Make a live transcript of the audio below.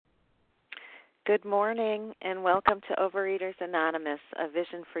Good morning and welcome to Overeaters Anonymous, a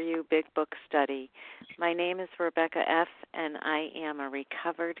Vision for You Big Book study. My name is Rebecca F. and I am a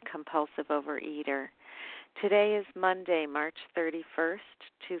recovered compulsive overeater. Today is Monday, March 31st,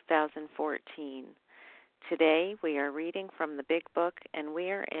 2014. Today we are reading from the Big Book and we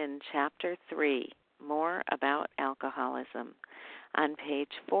are in Chapter 3, More About Alcoholism, on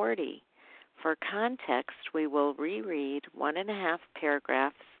page 40. For context, we will reread 1.5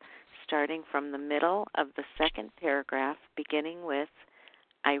 paragraphs starting from the middle of the second paragraph, beginning with,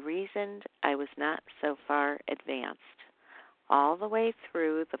 I reasoned I was not so far advanced, all the way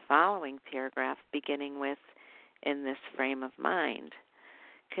through the following paragraph, beginning with, in this frame of mind.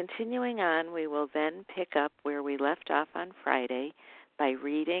 Continuing on, we will then pick up where we left off on Friday by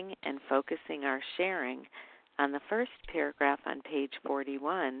reading and focusing our sharing on the first paragraph on page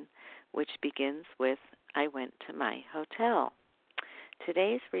 41, which begins with, I went to my hotel.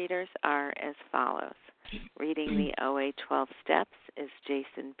 Today's readers are as follows. Reading the OA 12 Steps is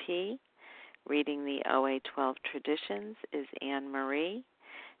Jason P. Reading the OA 12 Traditions is Anne Marie.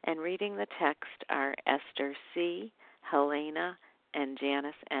 And reading the text are Esther C., Helena, and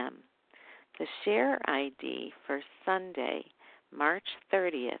Janice M. The share ID for Sunday, March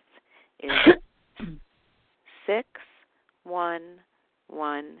 30th is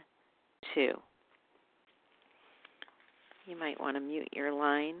 6112. You might want to mute your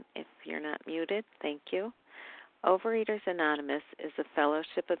line if you're not muted. Thank you. Overeaters Anonymous is a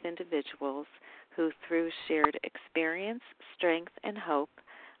fellowship of individuals who, through shared experience, strength, and hope,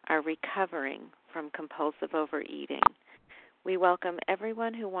 are recovering from compulsive overeating. We welcome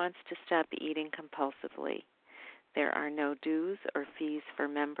everyone who wants to stop eating compulsively. There are no dues or fees for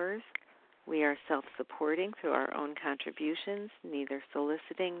members. We are self-supporting through our own contributions, neither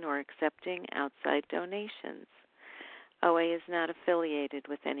soliciting nor accepting outside donations. OA is not affiliated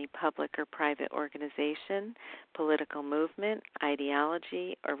with any public or private organization, political movement,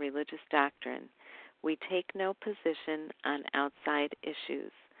 ideology, or religious doctrine. We take no position on outside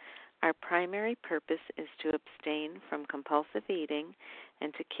issues. Our primary purpose is to abstain from compulsive eating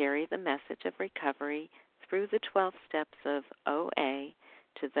and to carry the message of recovery through the 12 steps of OA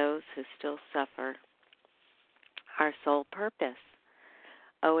to those who still suffer. Our sole purpose.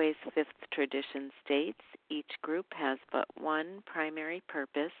 OA's fifth tradition states each group has but one primary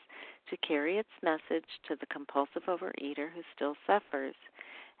purpose, to carry its message to the compulsive overeater who still suffers.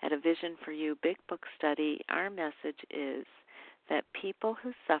 At a Vision for You Big Book study, our message is that people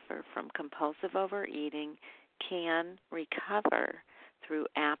who suffer from compulsive overeating can recover through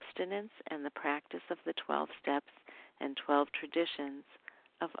abstinence and the practice of the 12 steps and 12 traditions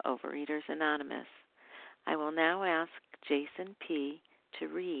of Overeaters Anonymous. I will now ask Jason P. to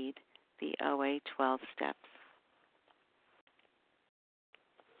read the OA 12 steps.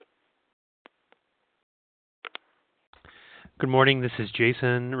 Good morning, this is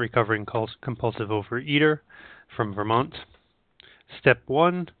Jason, recovering compulsive overeater from Vermont. Step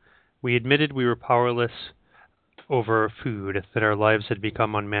 1, we admitted we were powerless over food, that our lives had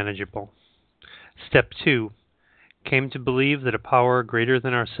become unmanageable. Step 2, came to believe that a power greater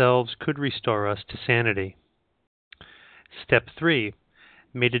than ourselves could restore us to sanity. Step 3,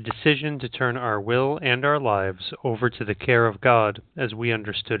 made a decision to turn our will and our lives over to the care of God as we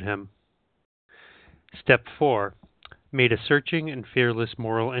understood Him. Step 4, made a searching and fearless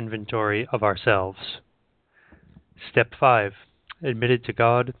moral inventory of ourselves. Step 5, admitted to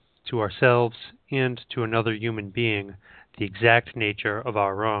God, to ourselves, and to another human being the exact nature of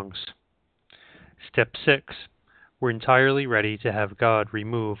our wrongs. Step 6, we're entirely ready to have God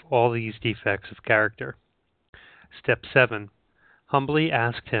remove all these defects of character. Step 7, humbly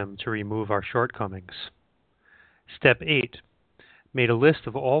asked Him to remove our shortcomings. Step 8, made a list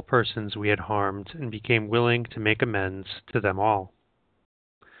of all persons we had harmed and became willing to make amends to them all.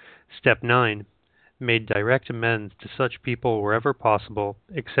 Step 9, made direct amends to such people wherever possible,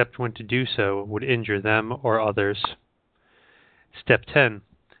 except when to do so would injure them or others. Step 10,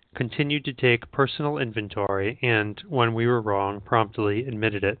 continued to take personal inventory and, when we were wrong, promptly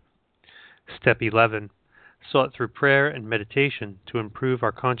admitted it. Step 11, sought through prayer and meditation to improve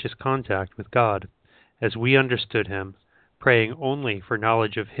our conscious contact with God, as we understood Him, praying only for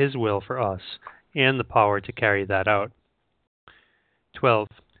knowledge of His will for us and the power to carry that out. 12.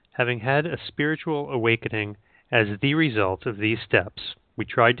 Having had a spiritual awakening as the result of these steps, we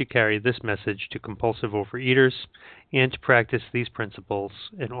tried to carry this message to compulsive overeaters and to practice these principles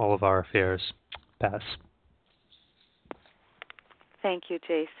in all of our affairs. Pass. Thank you,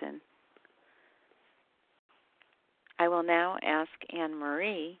 Jason. I will now ask Anne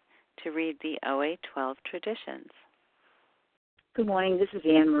Marie to read the OA 12 Traditions. Good morning. This is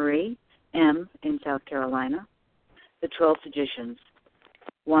Anne Marie. M in South Carolina. The 12 Traditions.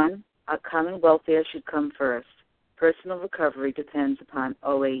 1. Our common welfare should come first. Personal recovery depends upon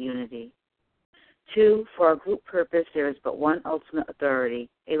OA unity. 2. For our group purpose, there is but one ultimate authority,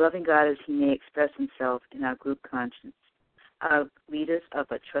 a loving God as he may express himself in our group conscience. Our leaders are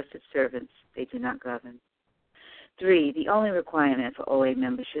but trusted servants. They do not govern. 3. The only requirement for OA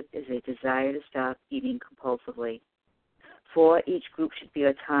membership is a desire to stop eating compulsively. 4. Each group should be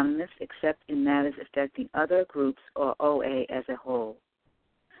autonomous except in matters affecting other groups or OA as a whole.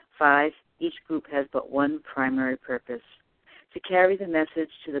 5. Each group has but one primary purpose, to carry the message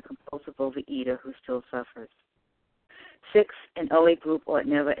to the compulsive overeater who still suffers. 6. An OA group ought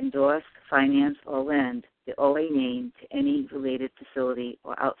never endorse, finance, or lend the OA name to any related facility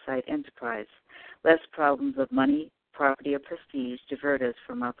or outside enterprise, lest problems of money, property, or prestige divert us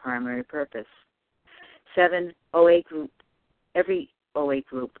from our primary purpose. 7. Every OA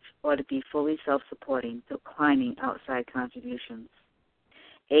group ought to be fully self-supporting, declining outside contributions.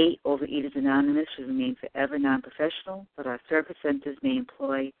 8. Overeaters Anonymous should remain forever non-professional, but our service centers may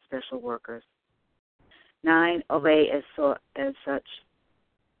employ special workers. 9. OA as such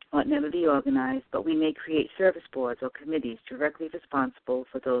ought never be organized, but we may create service boards or committees directly responsible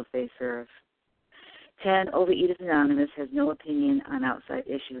for those they serve. 10. Overeaters Anonymous has no opinion on outside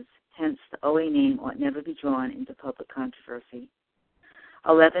issues. Hence, the OA name ought never be drawn into public controversy.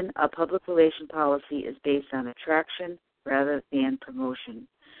 11. Our public relation policy is based on attraction rather than promotion.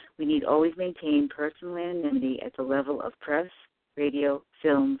 We need always maintain personal anonymity at the level of press, radio,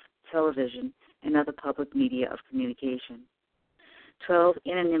 films, television, and other public media of communication. 12.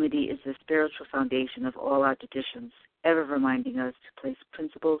 Anonymity is the spiritual foundation of all our traditions, ever reminding us to place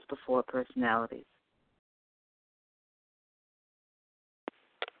principles before personalities.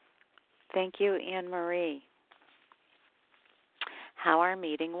 Thank you, Anne Marie. How our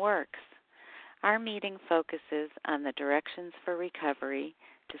meeting works. Our meeting focuses on the directions for recovery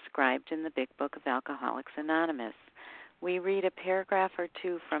described in the Big Book of Alcoholics Anonymous. We read a paragraph or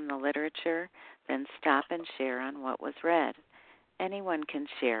two from the literature, then stop and share on what was read. Anyone can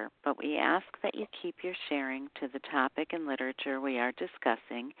share, but we ask that you keep your sharing to the topic and literature we are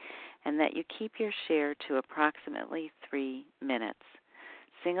discussing, and that you keep your share to approximately 3 minutes.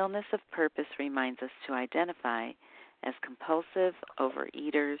 Singleness of purpose reminds us to identify as compulsive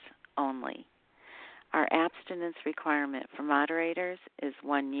overeaters only. Our abstinence requirement for moderators is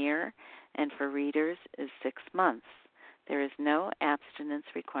 1 year, and for readers is 6 months. There is no abstinence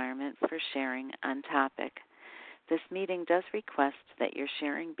requirement for sharing on topic. This meeting does request that your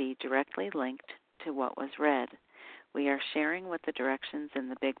sharing be directly linked to what was read. We are sharing what the directions in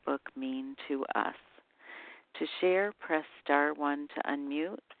the Big Book mean to us. To share, press star 1 to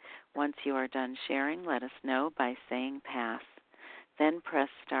unmute. Once you are done sharing, let us know by saying pass. Then press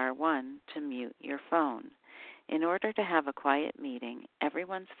star 1 to mute your phone. In order to have a quiet meeting,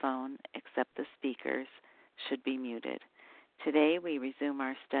 everyone's phone, except the speaker's, should be muted. Today we resume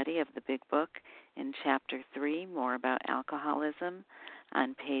our study of the Big Book in Chapter 3, More About Alcoholism,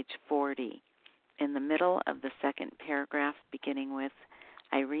 on page 40. In the middle of the second paragraph, beginning with,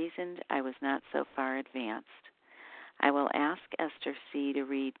 I reasoned I was not so far advanced. I will ask Esther C. to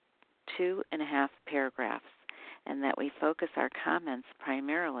read 2.5 paragraphs, and that we focus our comments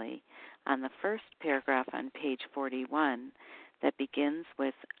primarily on the first paragraph on page 41 that begins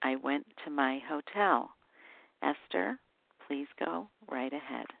with, I went to my hotel. Esther, please go right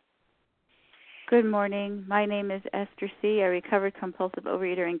ahead. Good morning. My name is Esther C., a recovered compulsive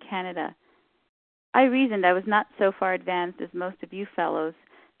overeater in Canada. I reasoned I was not so far advanced as most of you fellows,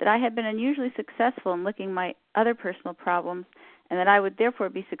 that I had been unusually successful in licking my other personal problems, and that I would therefore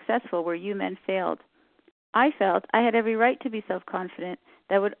be successful where you men failed. I felt I had every right to be self-confident.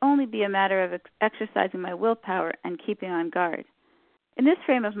 That would only be a matter of exercising my willpower and keeping on guard. In this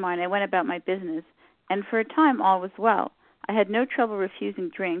frame of mind, I went about my business, and for a time all was well. I had no trouble refusing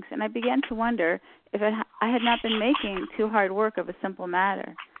drinks, and I began to wonder if I had not been making too hard work of a simple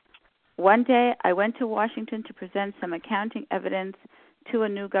matter. One day, I went to Washington to present some accounting evidence to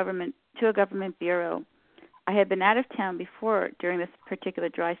a government bureau. I had been out of town before during this particular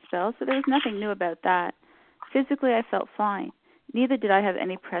dry spell, so there was nothing new about that. Physically, I felt fine. Neither did I have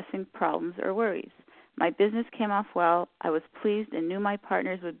any pressing problems or worries. My business came off well. I was pleased and knew my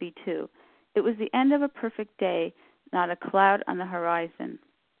partners would be too. It was the end of a perfect day, not a cloud on the horizon.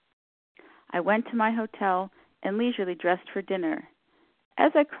 I went to my hotel and leisurely dressed for dinner.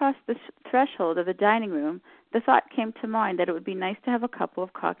 As I crossed the threshold of the dining room, the thought came to mind that it would be nice to have a couple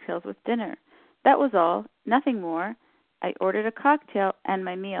of cocktails with dinner. That was all, nothing more. I ordered a cocktail and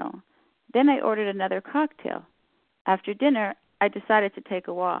my meal. Then I ordered another cocktail. After dinner, I decided to take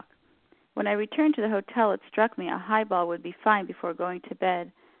a walk. When I returned to the hotel, it struck me a highball would be fine before going to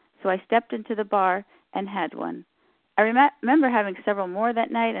bed, so I stepped into the bar and had one. I remember having several more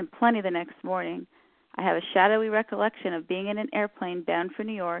that night and plenty the next morning. I have a shadowy recollection of being in an airplane bound for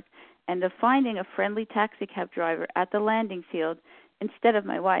New York and of finding a friendly taxicab driver at the landing field instead of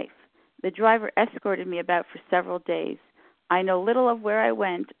my wife. The driver escorted me about for several days. I know little of where I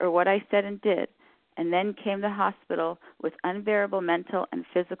went or what I said and did, and then came the hospital with unbearable mental and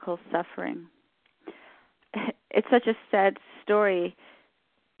physical suffering. It's such a sad story.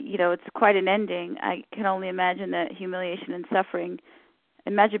 You know, it's quite an ending. I can only imagine the humiliation and suffering.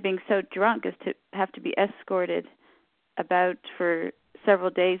 Imagine being so drunk as to have to be escorted about for several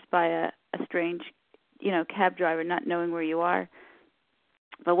days by a strange, cab driver, not knowing where you are.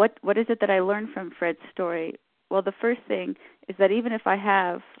 But what is it that I learned from Fred's story? Well, the first thing is that even if I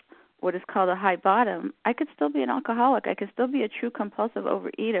have what is called a high bottom, I could still be an alcoholic. I could still be a true compulsive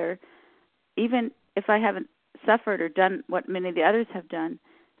overeater, even if I haven't suffered or done what many of the others have done.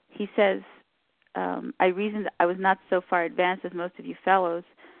 He says, I reasoned I was not so far advanced as most of you fellows,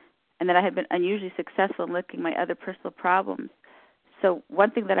 and that I had been unusually successful in looking my other personal problems. So one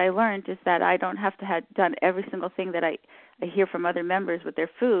thing that I learned is that I don't have to have done every single thing that I hear from other members with their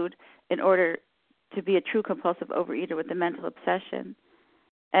food in order to be a true compulsive overeater with a mental obsession.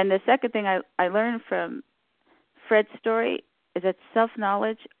 And the second thing I learned from Fred's story is that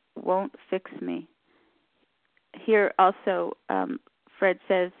self-knowledge won't fix me. Here also, Fred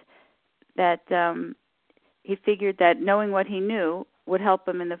says that he figured that knowing what he knew would help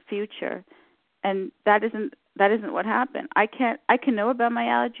him in the future, and that isn't what happened. I can know about my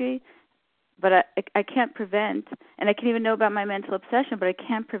allergy, but I can't prevent, and I can even know about my mental obsession, but I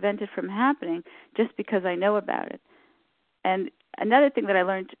can't prevent it from happening just because I know about it. And another thing that I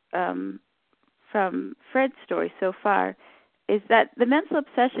learned from Fred's story so far is that the mental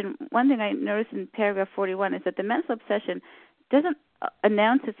obsession, one thing I noticed in paragraph 41 is that the mental obsession doesn't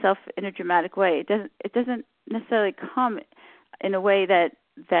announce itself in a dramatic way. It doesn't necessarily come in a way that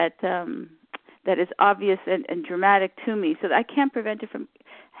is obvious and dramatic to me, so that I can't prevent it from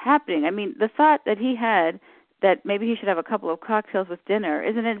happening. I mean, the thought that he had that maybe he should have a couple of cocktails with dinner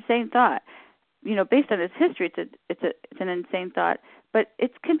is an insane thought. Based on his history, it's an insane thought. But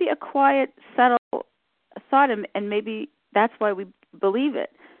it can be a quiet, subtle thought, and maybe that's why we believe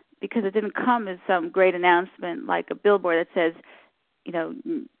it, because it didn't come as some great announcement like a billboard that says,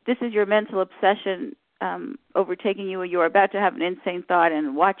 this is your mental obsession overtaking you, or you're about to have an insane thought,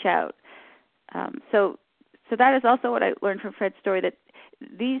 and watch out. So that is also what I learned from Fred's story, that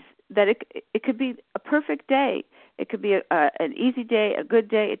it could be a perfect day. It could be an easy day, a good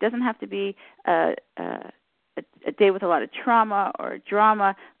day. It doesn't have to be a day with a lot of trauma or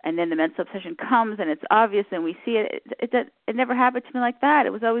drama, and then the mental obsession comes and it's obvious and we see it. It never happened to me like that.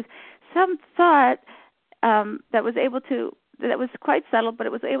 It was always some thought that was quite subtle, but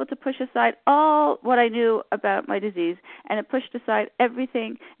it was able to push aside all what I knew about my disease, and it pushed aside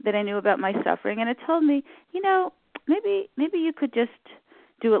everything that I knew about my suffering, and it told me, maybe you could just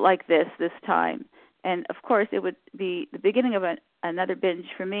do it like this time. And of course, it would be the beginning of another binge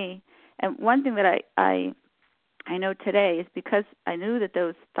for me. And one thing that I know today is, because I knew that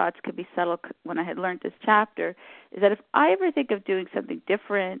those thoughts could be subtle when I had learned this chapter, is that if I ever think of doing something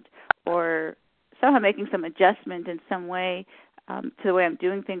different or somehow making some adjustment in some way to the way I'm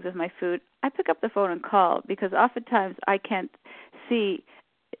doing things with my food, I pick up the phone and call, because oftentimes I can't see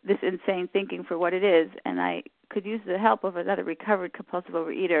this insane thinking for what it is, and I could use the help of another recovered compulsive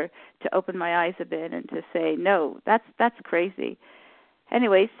overeater to open my eyes a bit and to say, no, that's crazy.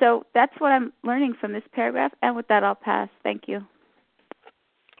 Anyway, so that's what I'm learning from this paragraph, and with that I'll pass. Thank you.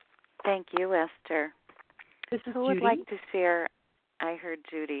 Thank you, Esther. Who would Judy. like to share? I heard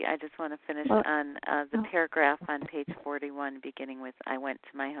Judy. I just want to finish on the paragraph on page 41, beginning with, I went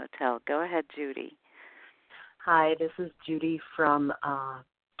to my hotel. Go ahead, Judy. Hi, this is Judy from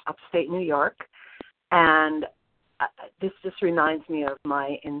upstate New York, and this just reminds me of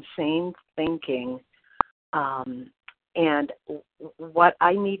my insane thinking, and what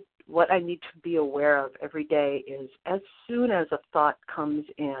I need to be aware of every day is, as soon as a thought comes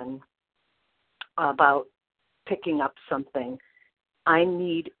in about picking up something, I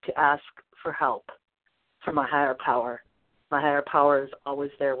need to ask for help from my higher power. My higher power is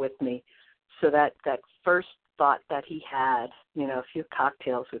always there with me. So that first thought that he had, a few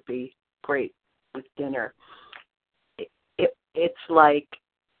cocktails would be great with dinner. It's like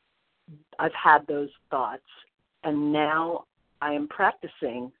I've had those thoughts, and now I am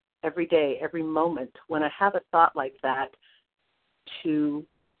practicing every day, every moment, when I have a thought like that, to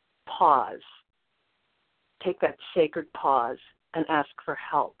pause, take that sacred pause, and ask for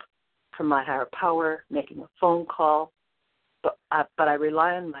help. from my higher power, making a phone call. But I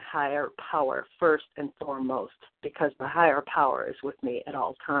rely on my higher power first and foremost, because my higher power is with me at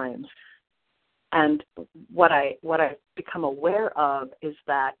all times. And what I've become aware of is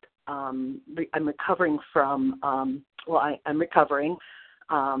that I'm recovering from, I'm recovering.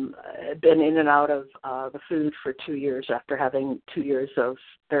 I've been in and out of the food for 2 years after having 2 years of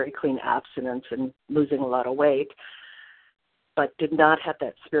very clean abstinence and losing a lot of weight, but did not have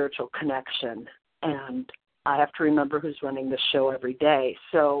that spiritual connection. And I have to remember who's running the show every day.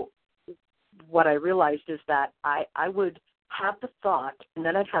 So what I realized is that I would have the thought, and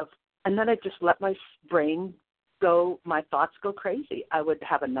then I'd just let my brain go, my thoughts go crazy. I would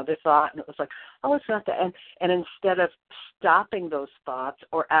have another thought, and it was like, oh, it's not that. And instead of stopping those thoughts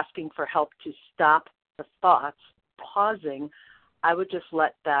or asking for help to stop the thoughts, pausing, I would just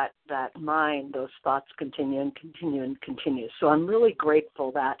let that mind, those thoughts continue and continue and continue. So I'm really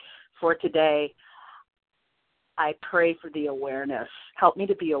grateful that for today, I pray for the awareness. Help me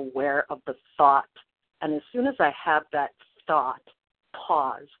to be aware of the thought. And as soon as I have that thought,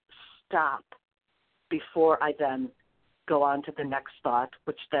 pause, stop, before I then go on to the next thought,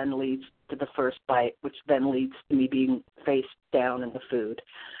 which then leads to the first bite, which then leads to me being face down in the food.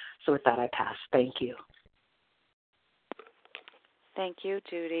 So with that, I pass. Thank you. Thank you,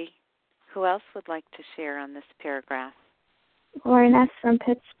 Judy. Who else would like to share on this paragraph? Lauren S. from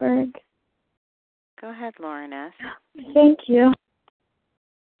Pittsburgh. Go ahead, Lauren S. Thank you.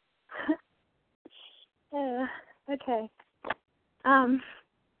 Okay.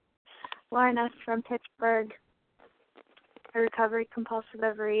 Lauren S. from Pittsburgh, a recovery compulsive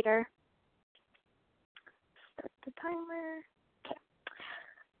overeater. Start the timer. Okay.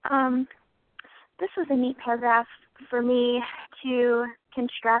 This was a neat paragraph for me to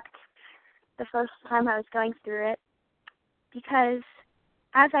construct the first time I was going through it, because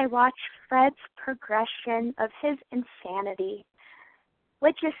as I watched Fred's progression of his insanity,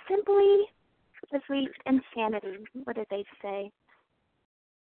 which is simply insanity. What did they say?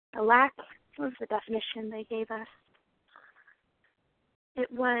 A lack, what was the definition they gave us?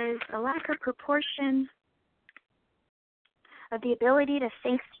 It was a lack of proportion of the ability to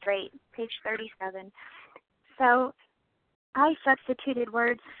think straight, page 37. So I substituted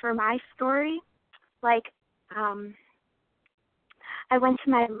words for my story, like I went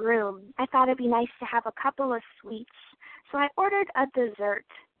to my room. I thought it'd be nice to have a couple of sweets, so I ordered a dessert.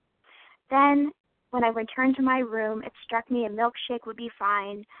 Then, when I returned to my room, it struck me a milkshake would be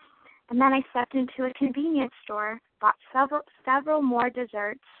fine. And then I stepped into a convenience store, bought several more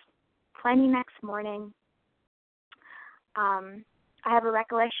desserts, plenty next morning. I have a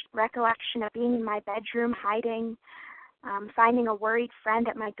recollection of being in my bedroom, hiding, finding a worried friend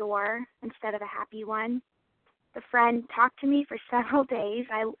at my door instead of a happy one. The friend talked to me for several days.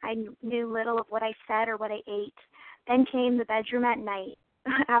 I knew little of what I said or what I ate. Then came the bedroom at night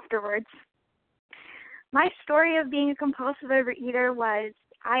afterwards. My story of being a compulsive overeater was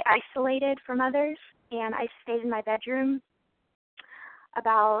I isolated from others, and I stayed in my bedroom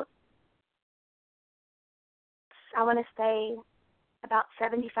about 75%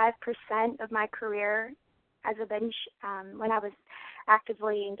 of my career as a binge when I was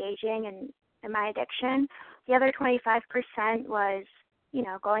actively engaging in my addiction. The other 25% was,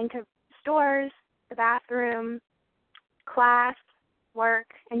 going to stores, the bathroom, class, work,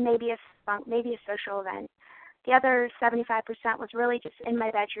 and maybe a social event. The other 75% was really just in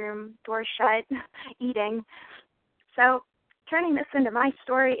my bedroom, door shut, eating. So turning this into my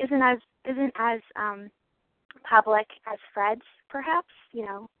story isn't as public as Fred's, perhaps.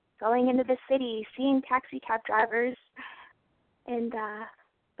 Going into the city, seeing taxi cab drivers, and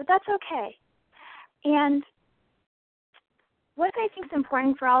but that's okay. And what I think is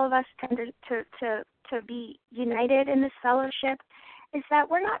important for all of us to be united in this fellowship is that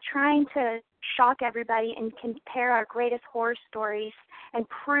we're not trying to shock everybody and compare our greatest horror stories and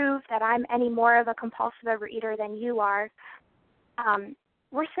prove that I'm any more of a compulsive overeater than you are.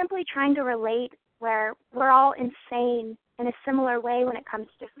 We're simply trying to relate where we're all insane in a similar way when it comes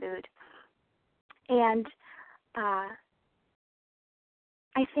to food. And I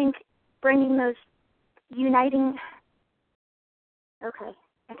think bringing those uniting... Okay,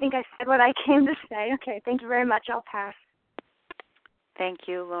 I think I said what I came to say. Okay, thank you very much. I'll pass. Thank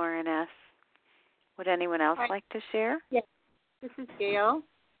you, Lauren S. Would anyone else like to share? Yes. This is Gail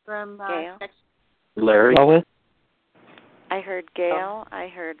from Gail. Texas. Larry. Lois. I heard Gail. I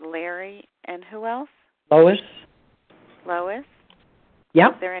heard Larry. And who else? Lois. Lois?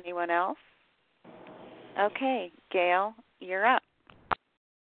 Yep. Is there anyone else? Okay, Gail, you're up.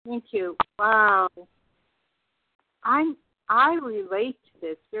 Thank you. Wow. I'm I relate to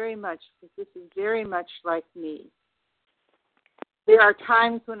this very much because this is very much like me. There are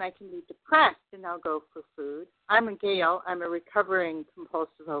times when I can be depressed and I'll go for food. I'm a Gail. I'm a recovering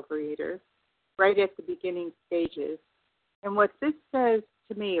compulsive overeater, right at the beginning stages. And what this says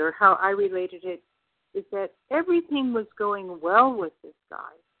to me, or how I related it, is that everything was going well with this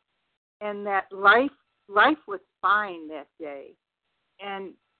guy, and that life was fine that day.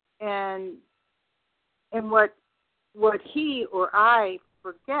 And what he or I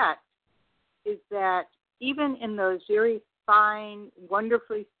forget is that even in those very fine,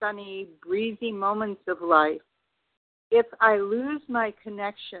 wonderfully sunny, breezy moments of life, if I lose my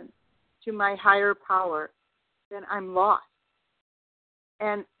connection to my higher power, then I'm lost.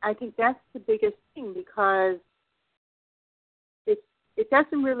 And I think that's the biggest thing, because it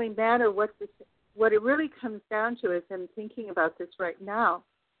doesn't really matter what it really comes down to is I'm thinking about this right now,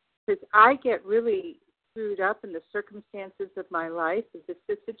 because I get really screwed up in the circumstances of my life, the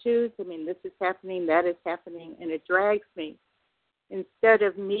vicissitudes. I mean, this is happening, that is happening, and it drags me. Instead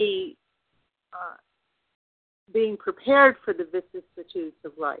of me being prepared for the vicissitudes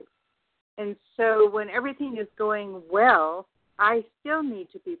of life. And so when everything is going well, I still need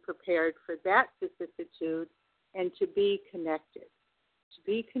to be prepared for that vicissitude and to be connected. To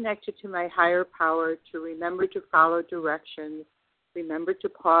be connected to my higher power, to remember to follow directions, remember to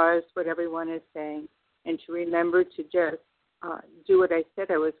pause what everyone is saying, and to remember to just do what I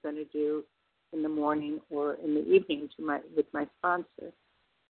said I was going to do in the morning or in the evening with my sponsor.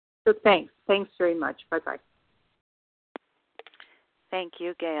 So thanks. Thanks very much. Bye-bye. Thank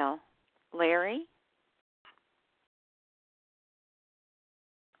you, Gail. Larry?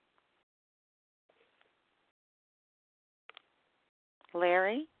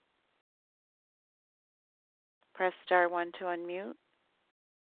 Larry? Press star 1 to unmute.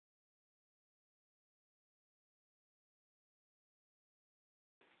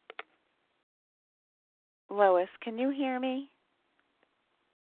 Lois, can you hear me?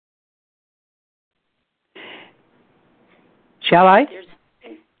 Shall I?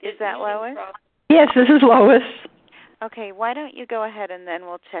 Is that Lois? Yes, this is Lois. Okay, why don't you go ahead and then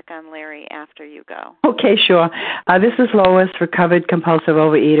we'll check on Larry after you go. Okay, sure. This is Lois, recovered compulsive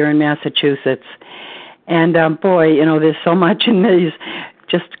overeater in Massachusetts. And boy, you know, there's so much in these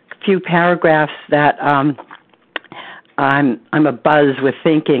just few paragraphs that I'm abuzz with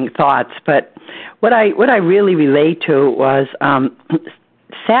thoughts. But what I really relate to was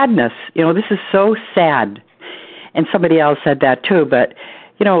sadness. You know, this is so sad. And somebody else said that too. But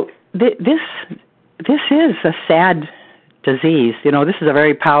you know, this is a sad disease. You know, this is a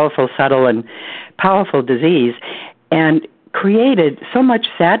very powerful, subtle, and powerful disease, and created so much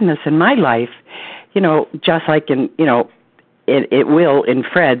sadness in my life. You know, just like it will in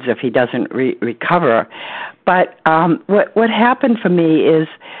Fred's if he doesn't recover. But what happened for me is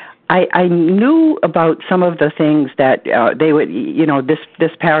I knew about some of the things that they would, you know,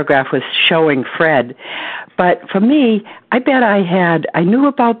 this paragraph was showing Fred. But for me, I bet I knew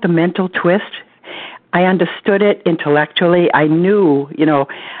about the mental twist. I understood it intellectually. I knew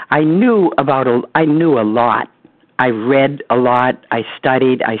a lot. I read a lot. I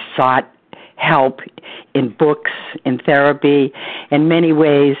studied. I sought help in books, in therapy, in many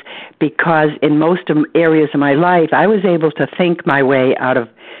ways, because in most areas of my life, I was able to think my way out of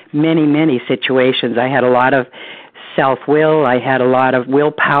many, many situations. I had a lot of self-will. I had a lot of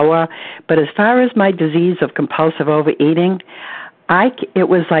willpower. But as far as my disease of compulsive overeating, it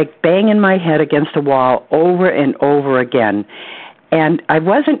was like banging my head against a wall over and over again. And I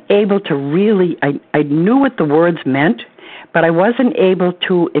wasn't able to really, I knew what the words meant, but I wasn't able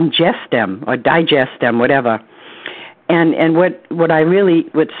to ingest them or digest them, whatever. And what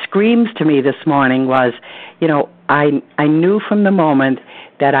screams to me this morning was, you know, I knew from the moment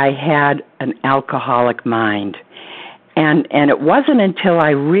that I had an alcoholic mind. And it wasn't until I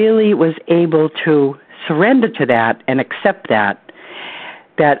really was able to surrender to that and accept that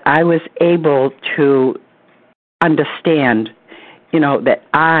I was able to understand, you know, that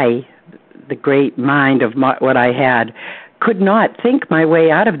the great mind of what I had, could not think my way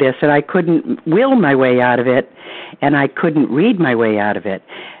out of this, and I couldn't will my way out of it, and I couldn't read my way out of it.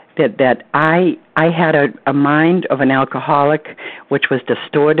 That I had a mind of an alcoholic, which was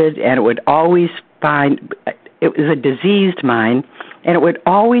distorted, and it was a diseased mind, and it would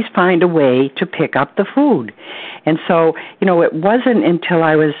always find a way to pick up the food. And so, you know, it wasn't until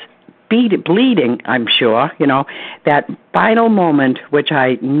I was bleeding, I'm sure, you know, that final moment, which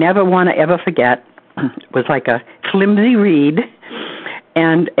I never want to ever forget, was like a flimsy reed,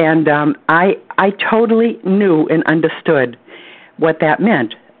 and I totally knew and understood what that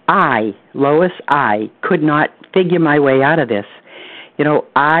meant. Lois, I could not figure my way out of this.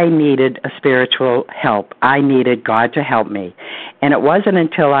 I needed a spiritual help. I needed God to help me. And it wasn't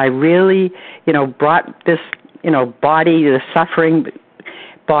until I really, brought this, body, the suffering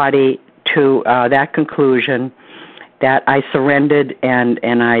body, to that conclusion that I surrendered and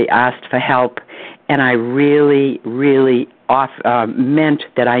I asked for help. And I really, really meant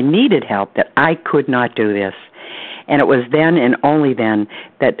that I needed help, that I could not do this. And it was then and only then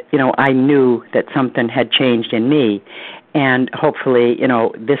that, I knew that something had changed in me. And hopefully,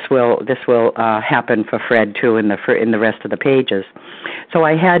 this will happen for Fred too in the rest of the pages. So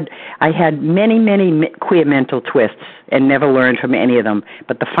I had many queer mental twists and never learned from any of them.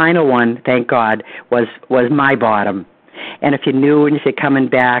 But the final one, thank God, was my bottom. And if you're new and if you're coming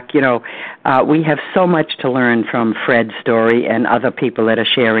back, we have so much to learn from Fred's story and other people that are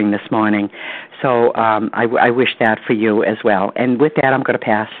sharing this morning. So I wish that for you as well. And with that, I'm going to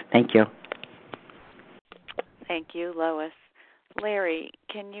pass. Thank you. Thank you, Lois. Larry,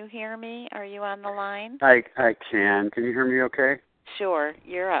 can you hear me? Are you on the line? I can. Can you hear me okay? Sure,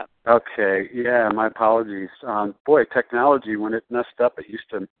 you're up. Okay, yeah, my apologies. Boy, technology, when it messed up, I used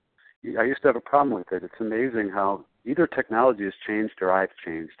to have a problem with it. It's amazing how either technology has changed or I've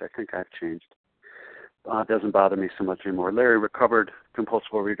changed. I think I've changed. It doesn't bother me so much anymore. Larry, recovered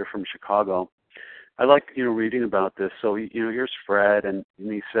compulsive overeater from Chicago. I like, reading about this. So, here's Fred, and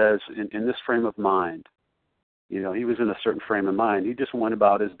he says, in this frame of mind, he was in a certain frame of mind. He just went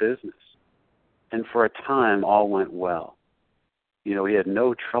about his business. And for a time, all went well. He had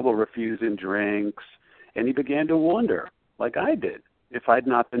no trouble refusing drinks. And he began to wonder, like I did, if I'd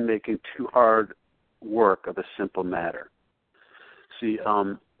not been making too hard work of a simple matter. See,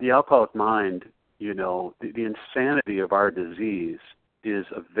 the alcoholic mind, the insanity of our disease is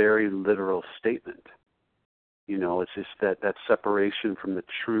a very literal statement. It's just that separation from the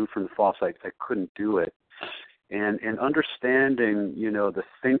true, from the false. I couldn't do it. And understanding, the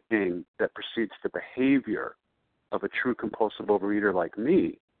thinking that precedes the behavior of a true compulsive overeater like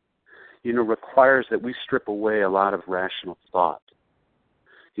me, requires that we strip away a lot of rational thought.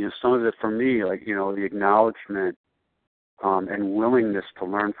 Some of it for me, like, the acknowledgement and willingness to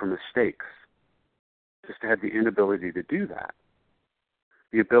learn from mistakes, just to have the inability to do that.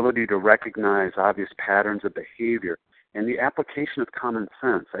 The ability to recognize obvious patterns of behavior and the application of common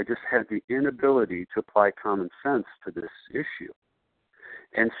sense. I just had the inability to apply common sense to this issue.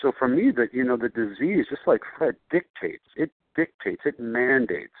 And so for me, the disease, just like Fred, it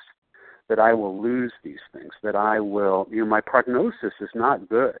mandates that I will lose these things, that I will, my prognosis is not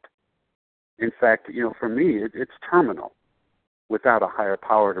good. In fact, for me, it's terminal without a higher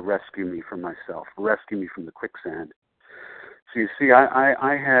power to rescue me from myself, rescue me from the quicksand. So you see,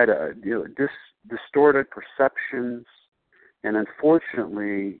 I had distorted perceptions, and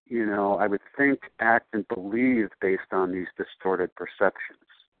unfortunately, I would think, act, and believe based on these distorted perceptions.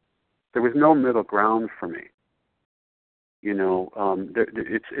 There was no middle ground for me.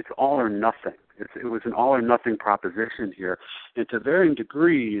 It's all or nothing. It was an all or nothing proposition here. And to varying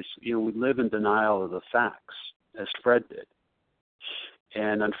degrees, we live in denial of the facts, as Fred did.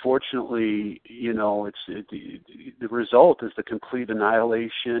 And unfortunately, the result is the complete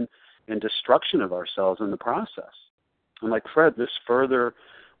annihilation and destruction of ourselves in the process. And like Fred, this further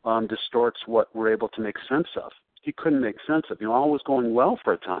distorts what we're able to make sense of. He couldn't make sense of. All was going well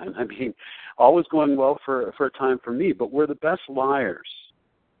for a time. All was going well for a time for me. But we're the best liars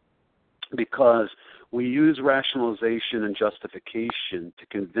because we use rationalization and justification to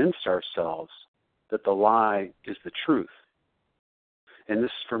convince ourselves that the lie is the truth. And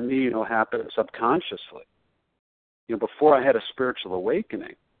this, for me, happened subconsciously. Before I had a spiritual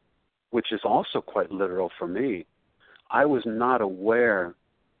awakening, which is also quite literal for me, I was not aware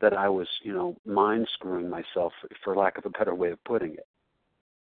that I was, mind screwing myself, for lack of a better way of putting it.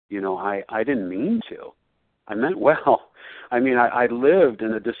 I didn't mean to. I meant well. I lived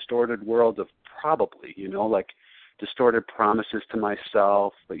in a distorted world of probably, like distorted promises to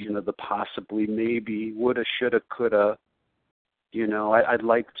myself, but, the possibly, maybe, woulda, shoulda, coulda. I'd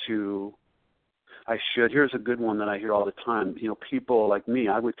like to, I should. Here's a good one that I hear all the time. People like me,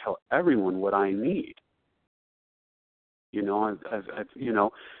 I would tell everyone what I need.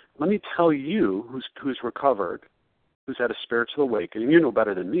 Let me tell you who's recovered, who's had a spiritual awakening. You know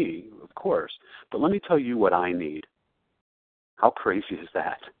better than me, of course, but let me tell you what I need. How crazy is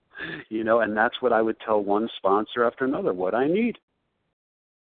that? And that's what I would tell one sponsor after another, what I need.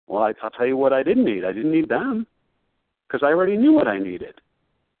 Well, I'll tell you what I didn't need. I didn't need them because I already knew what I needed.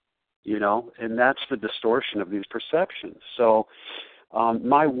 And that's the distortion of these perceptions. So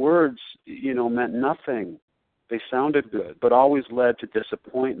my words, meant nothing They sounded good, but always led to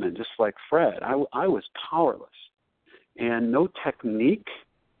disappointment, just like Fred. I was powerless. And no technique,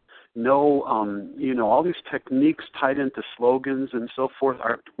 no, all these techniques tied into slogans and so forth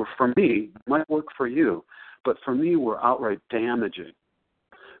were, for me, might work for you, but for me were outright damaging,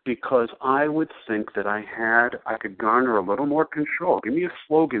 because I would think that I could garner a little more control. Give me a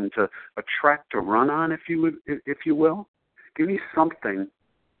slogan a track to run on, if you will. Give me something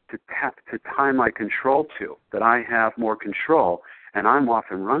to tie my control to, that I have more control, and I'm off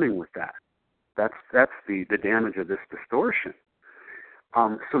and running with that. That's the damage of this distortion.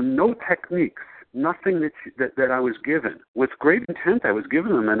 So no techniques, nothing that I was given. With great intent, I was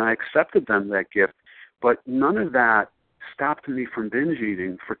given them, and I accepted them, that gift. But none of that stopped me from binge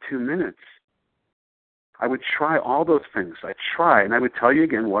eating for 2 minutes. I would try all those things. I'd try, and I would tell you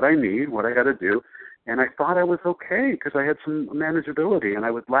again what I need, what I got to do, and I thought I was okay because I had some manageability, and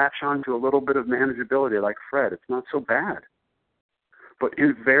I would latch on to a little bit of manageability like Fred. It's not so bad. But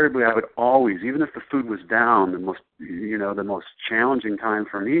invariably, I would always, even if the food was down, the most challenging time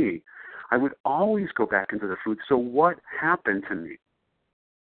for me, I would always go back into the food. So what happened to me?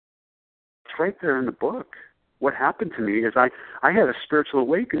 It's right there in the book. What happened to me is I had a spiritual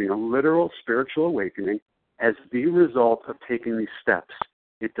awakening, a literal spiritual awakening, as the result of taking these steps.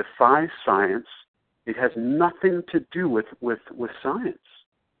 It defies science. It has nothing to do with science.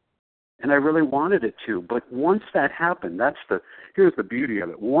 And I really wanted it to. But once that happened, here's the beauty of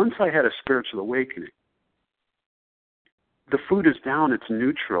it. Once I had a spiritual awakening, the food is down, it's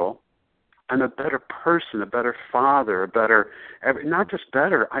neutral. I'm a better person, a better father, not just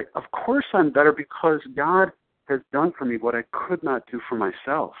better. Of course I'm better, because God has done for me what I could not do for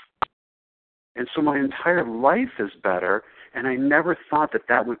myself. And so my entire life is better, and I never thought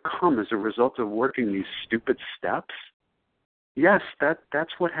that would come as a result of working these stupid steps. Yes,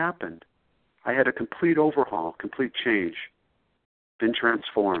 that's what happened. I had a complete overhaul, complete change, been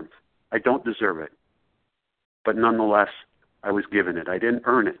transformed. I don't deserve it. But nonetheless, I was given it. I didn't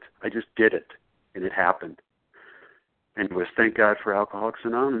earn it. I just did it, and it happened. And it was, thank God for Alcoholics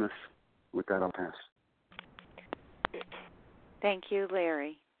Anonymous. With that, I'll pass. Thank you,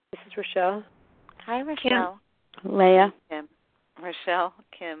 Larry. This is Rochelle. Hi, Rochelle. Leah. Kim. Rochelle,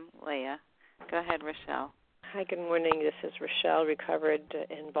 Kim, Leah. Go ahead, Rochelle. Hi, good morning. This is Rochelle, recovered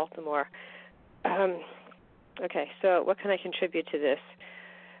in Baltimore. Okay, so what can I contribute to this?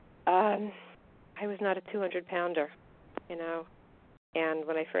 I was not a 200-pounder, and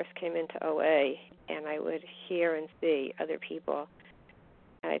when I first came into OA, and I would hear and see other people,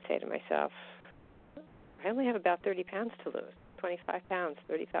 and I'd say to myself, I only have about 30 pounds to lose, 25 pounds,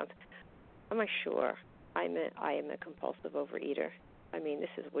 30 pounds. Am I sure I am a compulsive overeater? I mean, this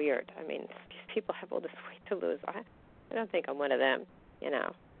is weird. I mean, these people have all this weight to lose. I don't think I'm one of them,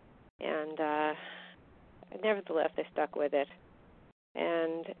 And nevertheless, I stuck with it.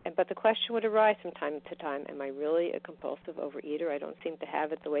 But the question would arise from time to time, am I really a compulsive overeater? I don't seem to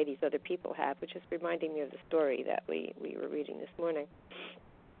have it the way these other people have, which is reminding me of the story that we were reading this morning.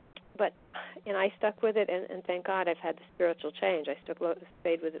 But, I stuck with it, and thank God I've had the spiritual change. I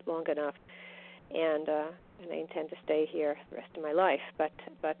stayed with it long enough, and I intend to stay here the rest of my life. But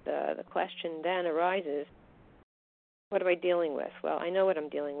the question then arises, what am I dealing with? Well, I know what I'm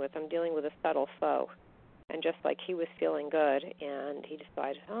dealing with. I'm dealing with a subtle foe. And just like he was feeling good, and he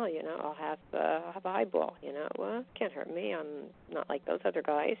decided, I'll have a highball. Well, it can't hurt me. I'm not like those other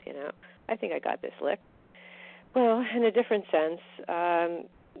guys. I think I got this licked. Well, in a different sense,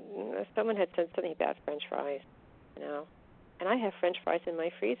 someone had said something about French fries, and I have French fries in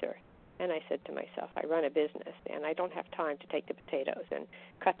my freezer. And I said to myself, I run a business, and I don't have time to take the potatoes and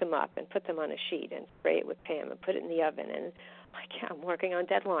cut them up and put them on a sheet and spray it with Pam and put it in the oven, and I'm working on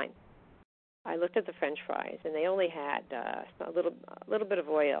deadline. I looked at the French fries, and they only had a little bit of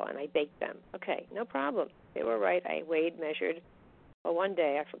oil, and I baked them. Okay, no problem. They were right. I weighed, measured. Well, one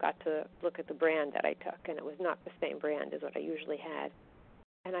day I forgot to look at the brand that I took, and it was not the same brand as what I usually had.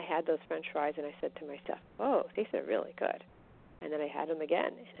 And I had those French fries, and I said to myself, oh, these are really good. And then I had them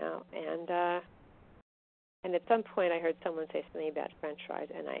again, and at some point I heard someone say something about French fries,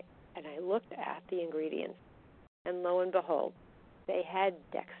 and I looked at the ingredients, and lo and behold, they had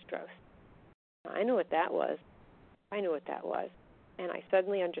dextrose. I knew what that was. And I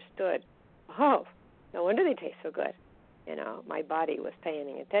suddenly understood, oh, no wonder they taste so good. My body was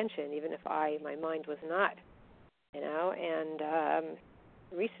paying attention, even if my mind was not. And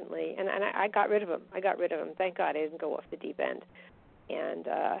recently, and I got rid of them. Thank God I didn't go off the deep end. And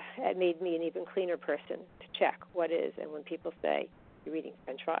it made me an even cleaner person to check what is. And when people say, you're eating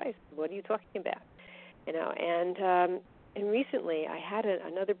French fries, what are you talking about? And recently I had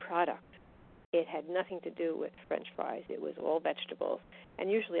another product It had nothing to do with French fries. It was all vegetables.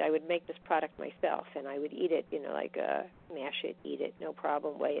 And usually I would make this product myself, and I would eat it, like mash it, eat it, no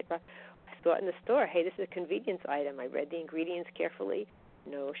problem, weigh it. I thought in the store, hey, this is a convenience item. I read the ingredients carefully.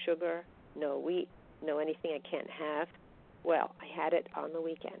 No sugar, no wheat, no anything I can't have. Well, I had it on the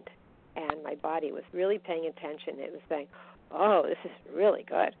weekend, and my body was really paying attention. It was saying, oh, this is really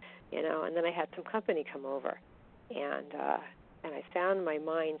good, And then I had some company come over, and I found my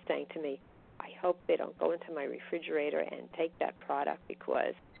mind saying to me, I hope they don't go into my refrigerator and take that product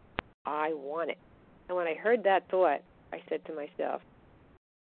because I want it. And when I heard that thought, I said to myself,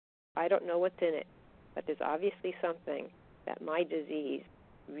 I don't know what's in it, but there's obviously something that my disease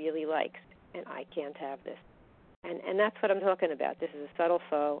really likes, and I can't have this. And that's what I'm talking about. This is a subtle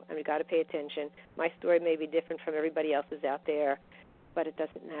foe, and we've got to pay attention. My story may be different from everybody else's out there, but it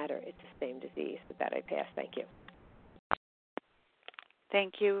doesn't matter. It's the same disease. With that, I pass. Thank you.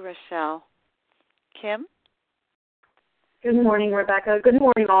 Thank you, Rochelle. Kim? Good morning, Rebecca. Good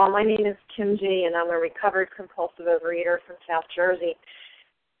morning, all. My name is Kim G., and I'm a recovered compulsive overeater from South Jersey.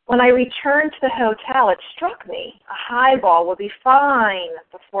 When I returned to the hotel, it struck me a highball would be fine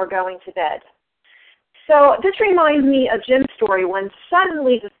before going to bed. So this reminds me of Jim's story when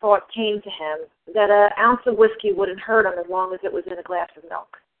suddenly the thought came to him that an ounce of whiskey wouldn't hurt him as long as it was in a glass of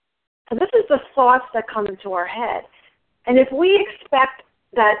milk. So this is the thoughts that come into our head. And if we expect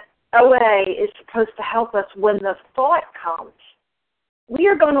that OA is supposed to help us when the thought comes, we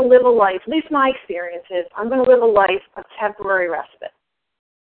are going to live a life, at least my experience is, I'm going to live a life of temporary respite.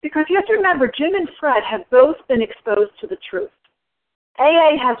 Because you have to remember, Jim and Fred have both been exposed to the truth.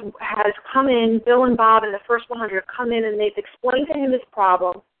 AA has come in, Bill and Bob and the first 100 have come in and they've explained to him his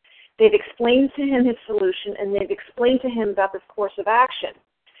problem, they've explained to him his solution, and they've explained to him about this course of action.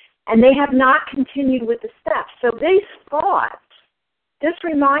 And they have not continued with the steps. So these thoughts, this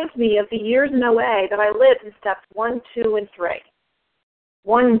reminds me of the years in OA that I lived in steps 1, 2, and 3.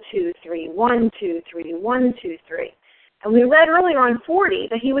 1, 2, 3, 1, 2, 3, 1, 2, 3. And we read earlier on 40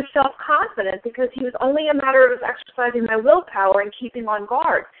 that he was self-confident because he was only a matter of exercising my willpower and keeping on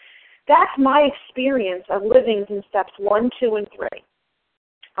guard. That's my experience of living in steps 1, 2, and 3.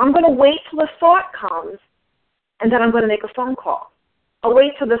 I'm going to wait till the thought comes, and then I'm going to make a phone call. I'll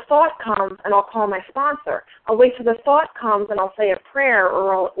wait till the thought comes, and I'll call my sponsor. I'll wait till the thought comes, and I'll say a prayer,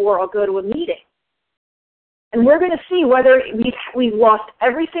 or I'll go to a meeting. And we're going to see whether we've lost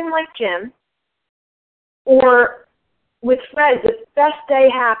everything like Jim, or with Fred, the best day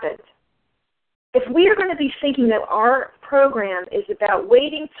happened. If we are going to be thinking that our program is about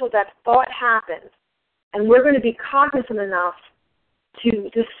waiting till that thought happens, and we're going to be cognizant enough to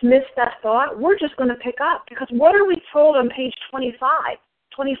dismiss that thought, we're just going to pick up. Because what are we told on page 24?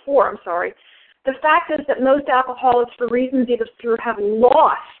 The fact is that most alcoholics, for reasons either through, have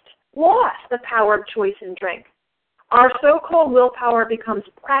lost the power of choice in drink. Our so-called willpower becomes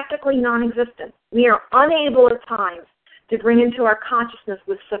practically non-existent. We are unable at times to bring into our consciousness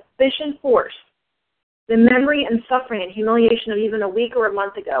with sufficient force the memory and suffering and humiliation of even a week or a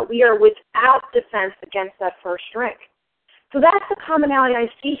month ago. We are without defense against that first drink. So that's the commonality I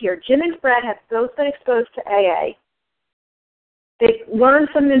see here. Jim and Fred have both been exposed to AA. They've learned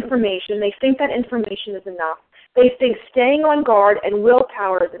some information. They think that information is enough. They think staying on guard and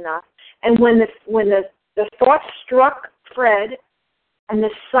willpower is enough. And when the thought struck Fred and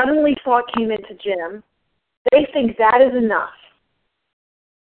this suddenly thought came into Jim, they think that is enough.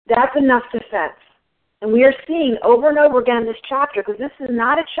 That's enough defense. And we are seeing over and over again in this chapter, because this is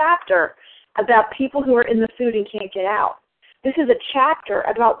not a chapter about people who are in the food and can't get out. This is a chapter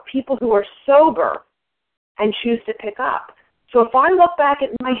about people who are sober and choose to pick up. So if I look back at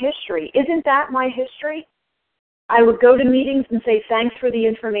my history, isn't that my history? I would go to meetings and say, thanks for the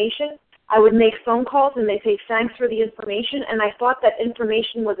information. I would make phone calls and they'd say, thanks for the information. And I thought that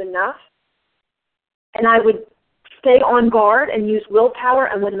information was enough. And I would stay on guard and use willpower.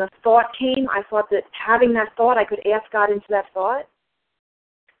 And when the thought came, I thought that having that thought, I could ask God into that thought.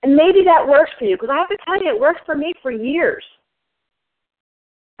 And maybe that works for you, because I have to tell you, it worked for me for years.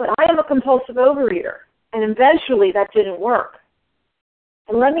 But I am a compulsive overeater, and eventually that didn't work.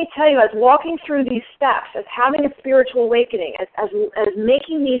 And let me tell you, as walking through these steps, as having a spiritual awakening, as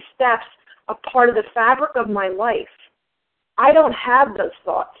making these steps a part of the fabric of my life, I don't have those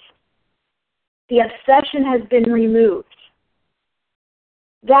thoughts. The obsession has been removed.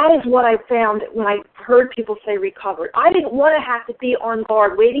 That is what I found when I heard people say recovered. I didn't want to have to be on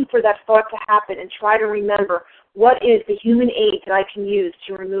guard waiting for that thought to happen and try to remember what is the human aid that I can use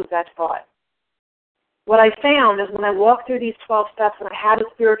to remove that thought. What I found is when I walked through these 12 steps and I had a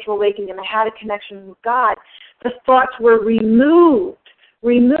spiritual awakening and I had a connection with God, the thoughts were removed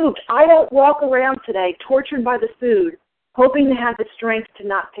removed. I don't walk around today tortured by the food, hoping to have the strength to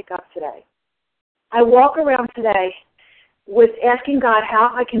not pick up today. I walk around today with asking God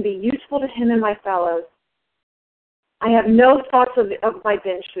how I can be useful to Him and my fellows. I have no thoughts of my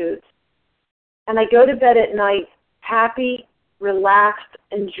binge foods. And I go to bed at night happy, relaxed,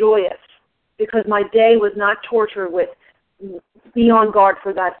 and joyous because my day was not tortured with be on guard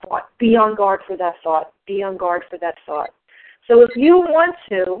for that thought, be on guard for that thought, be on guard for that thought. So if you want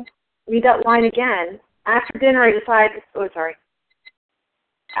to, read that line again. After dinner, I decided to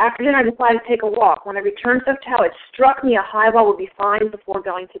take a walk. When I returned to the hotel, it struck me a highball would be fine before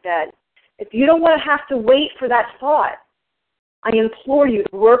going to bed. If you don't want to have to wait for that thought, I implore you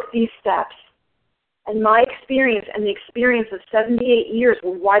to work these steps. And my experience and the experience of 78 years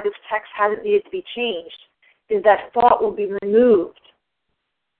with why this text hasn't needed to be changed is that thought will be removed.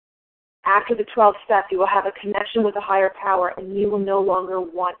 After the 12 steps, you will have a connection with a higher power, and you will no longer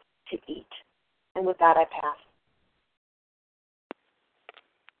want to eat. And with that, I pass.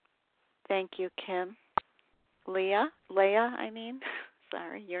 Thank you, Kim. Leah,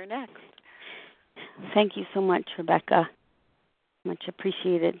 sorry, you're next. Thank you so much, Rebecca. Much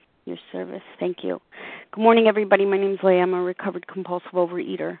appreciated, your service. Thank you. Good morning, everybody. My name is Leah. I'm a recovered compulsive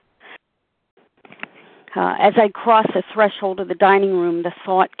overeater. As I crossed the threshold of the dining room, the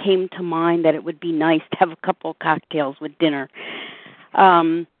thought came to mind that it would be nice to have a couple of cocktails with dinner.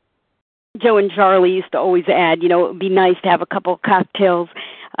 Joe and Charlie used to always add, it would be nice to have a couple of cocktails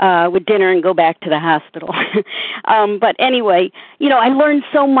with dinner and go back to the hospital. But anyway, I learned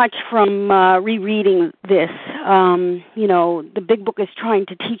so much from rereading this. The Big Book is trying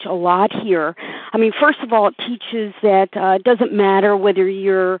to teach a lot here. I mean, first of all, it teaches that it doesn't matter whether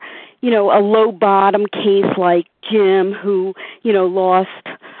you're, a low bottom case like Jim who, lost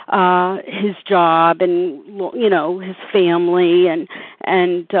his job and, his family and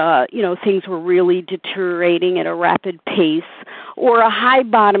things were really deteriorating at a rapid pace, or a high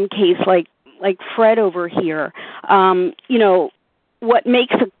bottom case like Fred over here. What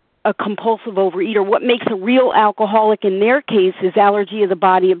makes a compulsive overeater, what makes a real alcoholic in their case is allergy of the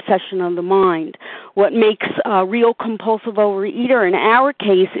body, obsession of the mind. What makes a real compulsive overeater in our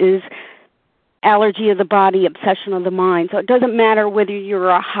case is allergy of the body, obsession of the mind. So it doesn't matter whether you're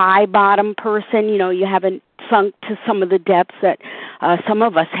a high bottom person, you haven't sunk to some of the depths that some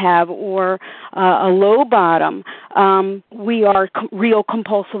of us have, or a low bottom. We are real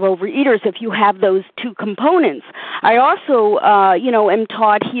compulsive overeaters if you have those two components. I also, am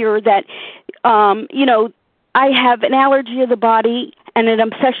taught here that, I have an allergy of the body and an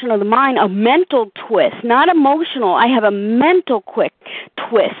obsession of the mind, a mental twist, not emotional. I have a mental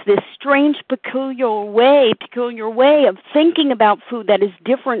twist, this strange, peculiar way of thinking about food that is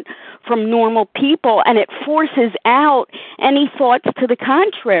different from normal people, and it forces out any thoughts to the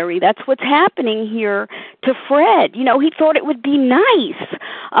contrary. That's what's happening here to Fred. He thought it would be nice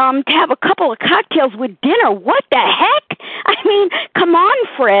to have a couple of cocktails with dinner. What the heck? I mean, come on,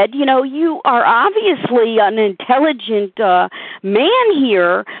 Fred. You are obviously an intelligent man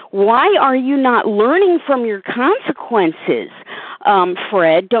here. Why are you not learning from your consequences,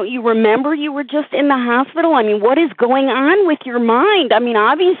 Fred? Don't you remember you were just in the hospital? I mean, what is going on with your mind? I mean,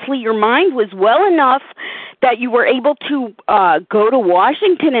 obviously your mind was well enough that you were able to go to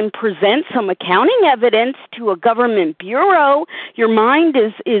Washington and present some accounting evidence to a government bureau. Your mind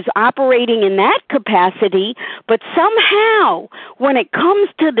is operating in that capacity, but somehow when it comes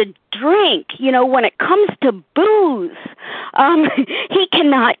to the drink, when it comes to booze, he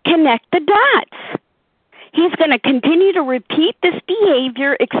cannot connect the dots. He's going to continue to repeat this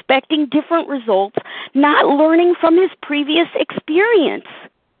behavior, expecting different results, not learning from his previous experience.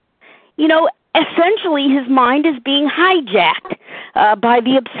 Essentially his mind is being hijacked by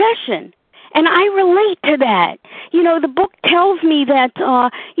the obsession. And I relate to that. The book tells me that,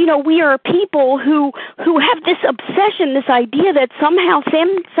 we are people who have this obsession, this idea that somehow,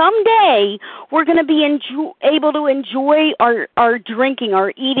 someday, we're going to be able to enjoy our drinking,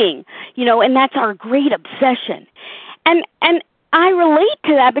 our eating, and that's our great obsession. And I relate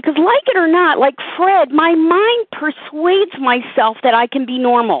to that because, like it or not, like Fred, my mind persuades myself that I can be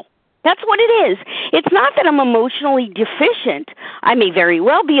normal. That's what it is. It's not that I'm emotionally deficient. I may very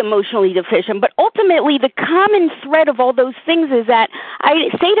well be emotionally deficient, but ultimately the common thread of all those things is that I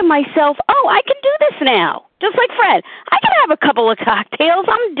say to myself, I can do this now. Just like Fred, I can have a couple of cocktails.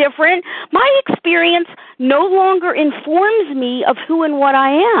 I'm different. My experience no longer informs me of who and what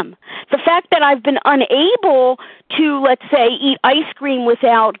I am. The fact that I've been unable to, let's say, eat ice cream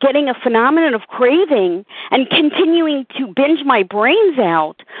without getting a phenomenon of craving and continuing to binge my brains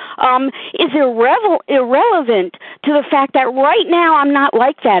out is irrelevant to the fact that right now I'm not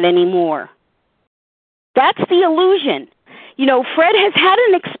like that anymore. That's the illusion. You know, Fred has had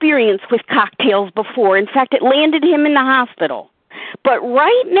an experience with cocktails before. In fact, it landed him in the hospital. But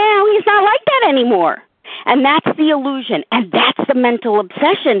right now, he's not like that anymore. And that's the illusion, and that's the mental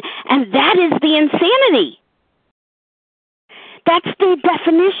obsession, and that is the insanity. That's the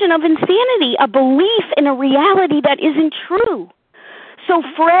definition of insanity, a belief in a reality that isn't true. So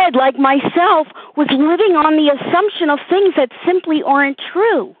Fred, like myself, was living on the assumption of things that simply aren't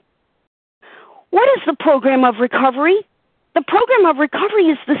true. What is the program of recovery? The program of recovery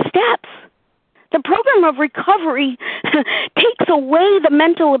is the steps. The program of recovery takes away the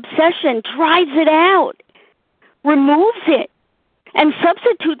mental obsession, drives it out, removes it, and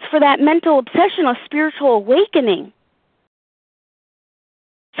substitutes for that mental obsession a spiritual awakening,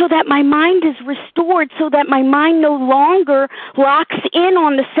 so that my mind is restored, so that my mind no longer locks in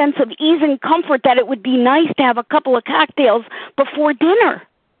on the sense of ease and comfort that it would be nice to have a couple of cocktails before dinner.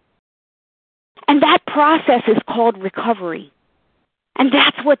 And that process is called recovery. And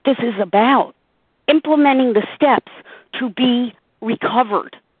that's what this is about, implementing the steps to be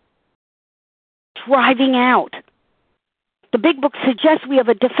recovered, driving out. The big book suggests we have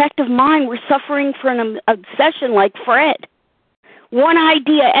a defective mind. We're suffering from an obsession like Fred. One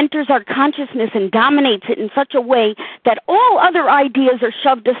idea enters our consciousness and dominates it in such a way that all other ideas are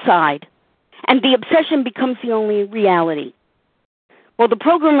shoved aside, and the obsession becomes the only reality. Well, the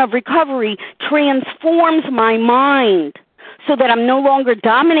program of recovery transforms my mind so that I'm no longer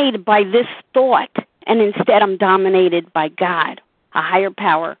dominated by this thought, and instead I'm dominated by God, a higher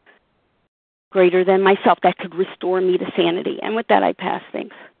power greater than myself that could restore me to sanity. And with that, I pass.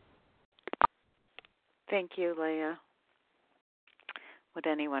 Thanks. Thank you, Leah. Would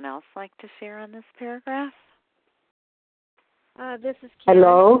anyone else like to share on this paragraph? This is Karen.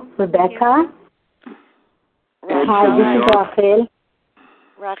 Hello, Rebecca. Hi, this is Rachel.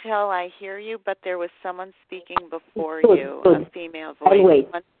 Rachel, I hear you, but there was someone speaking before Good, you, good. a female I'll voice.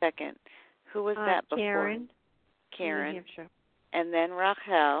 wait. 1 second. Who was that before? Karen. Karen. New Hampshire. And then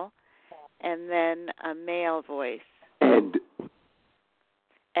Rachel, and then a male voice. Ed.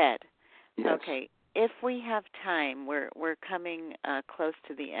 Ed. Yes. Okay. If we have time, we're coming close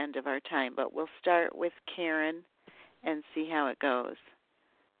to the end of our time, but we'll start with Karen and see how it goes.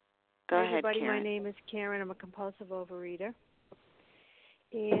 Go Hi, ahead, everybody. Karen. My name is Karen. I'm a compulsive overeater.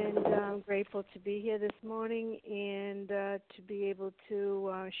 And I'm grateful to be here this morning and to be able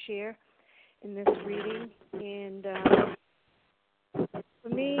to share in this reading. And for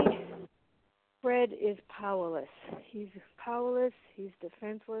me, Fred is powerless. He's powerless, he's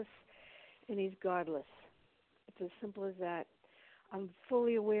defenseless, and he's godless. It's as simple as that. I'm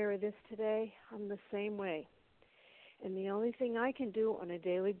fully aware of this today. I'm the same way. And the only thing I can do on a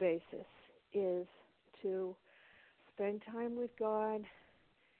daily basis is to spend time with God,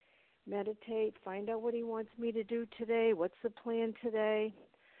 meditate, find out what he wants me to do today, what's the plan today.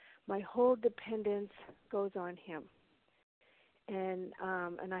 My whole dependence goes on him. And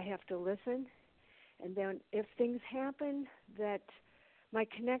I have to listen. And then if things happen, that my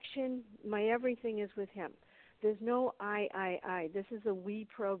connection, my everything is with him. There's no I. This is a we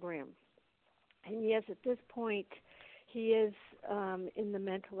program. And yes, at this point, he is in the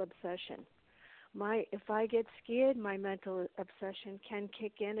mental obsession. If I get scared, my mental obsession can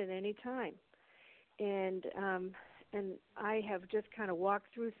kick in at any time. And I have just kind of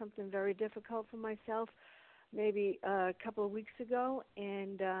walked through something very difficult for myself maybe a couple of weeks ago,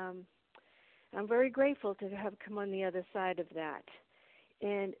 and I'm very grateful to have come on the other side of that.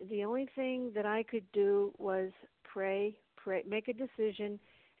 And the only thing that I could do was pray, make a decision,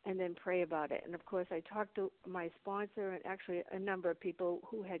 and then pray about it. And, of course, I talked to my sponsor and actually a number of people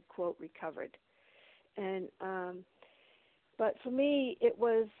who had, quote, recovered. And but for me, it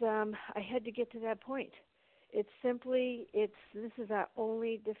was I had to get to that point. This is our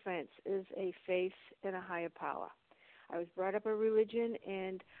only defense, is a faith in a higher power. I was brought up a religion,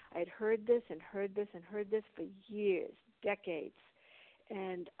 and I'd heard this and heard this and heard this for years, decades,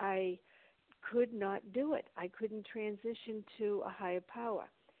 and I could not do it. I couldn't transition to a higher power.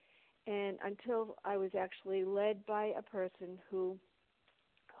 And until I was actually led by a person who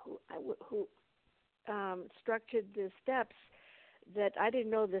structured the steps, that I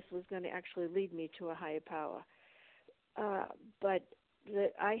didn't know this was going to actually lead me to a higher power. But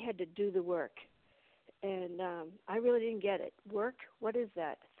that I had to do the work. And I really didn't get it. Work? What is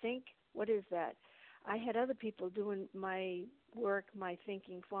that? Think? What is that? I had other people doing my work, my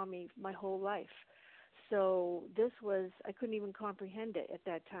thinking for me my whole life. So this was, I couldn't even comprehend it at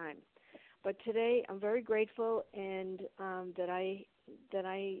that time. But today I'm very grateful and that I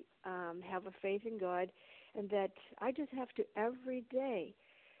have a faith in God, and that I just have to every day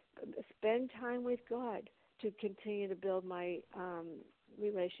spend time with God to continue to build my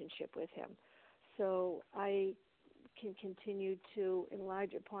relationship with Him. So I can continue to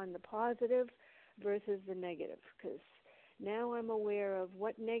enlarge upon the positive versus the negative, because now I'm aware of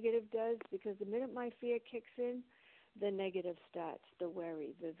what negative does, because the minute my fear kicks in, the negative starts, the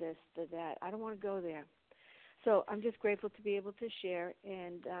worry, the this, the that. I don't want to go there. So I'm just grateful to be able to share,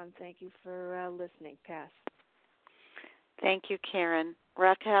 and thank you for listening. Pass. Thank you, Karen.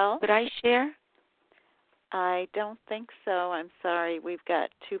 Raquel, could I share? I don't think so. I'm sorry. We've got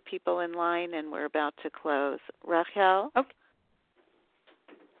two people in line, and we're about to close. Raquel? Okay.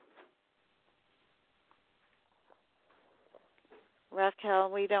 Raquel,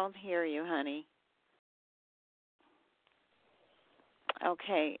 we don't hear you, honey.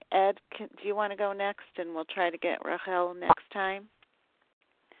 Okay. Ed, do you want to go next, and we'll try to get Raquel next time?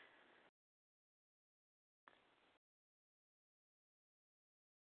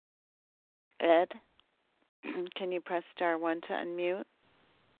 Ed, can you press *1 to unmute?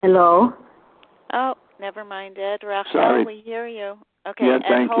 Hello? Oh, never mind, Ed. Raquel, Sorry. we hear you. Okay, Yeah, Ed,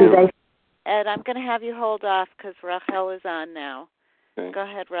 thank you. Ed, I'm going to have you hold off because Raquel is on now. Okay. Go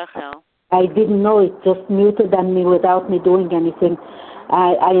ahead, Raquel. I didn't know it just muted on me without me doing anything.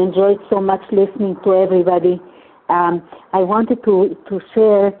 I enjoyed so much listening to everybody. I wanted to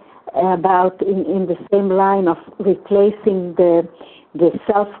share about in the same line of replacing the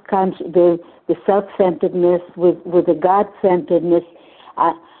self-centeredness with the God-centeredness.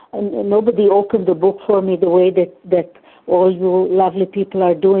 And nobody opened the book for me the way that all you lovely people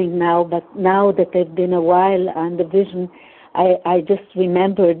are doing now. But now that I've been a while on the vision, I just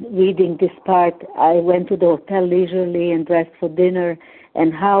remembered reading this part. I went to the hotel leisurely and dressed for dinner,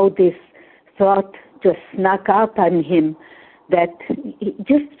 and how this thought just snuck up on him, that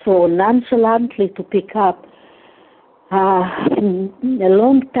just so nonchalantly to pick up. A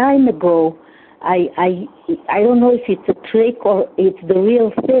long time ago, I don't know if it's a trick or it's the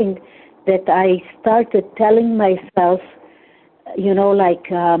real thing, that I started telling myself,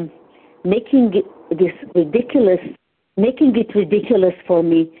 making it ridiculous for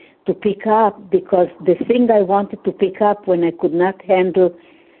me to pick up, because the thing I wanted to pick up when I could not handle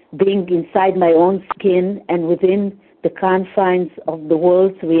being inside my own skin and within the confines of the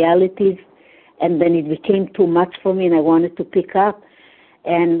world's realities, and then it became too much for me and I wanted to pick up.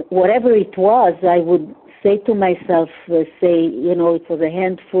 And whatever it was, I would say to myself, it was a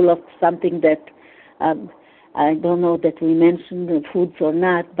handful of something that, I don't know that we mentioned the foods or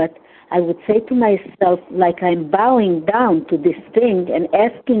not, but I would say to myself, like I'm bowing down to this thing and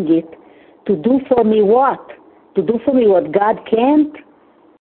asking it to do for me what? To do for me what God can't?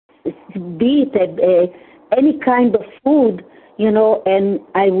 Be it any kind of food, and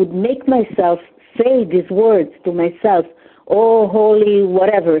I would make myself say these words to myself, oh, holy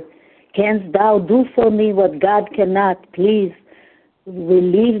whatever, canst thou do for me what God cannot? Please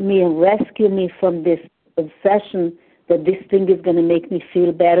relieve me and rescue me from this obsession that this thing is going to make me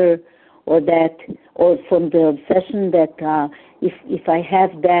feel better, or from the obsession that if I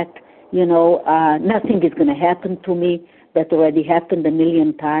have that, nothing is going to happen to me. That already happened a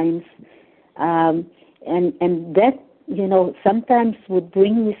million times. And that, sometimes would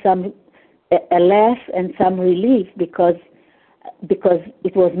bring me a laugh and some relief, because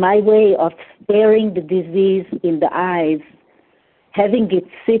it was my way of staring the disease in the eyes, having it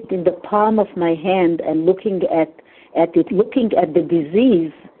sit in the palm of my hand and looking at the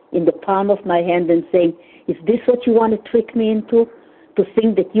disease in the palm of my hand and saying, is this what you want to trick me into? To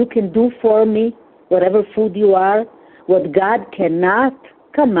think that you can do for me whatever food you are, what God cannot?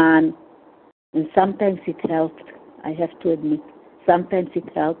 Come on. And sometimes it helped, I have to admit. Sometimes it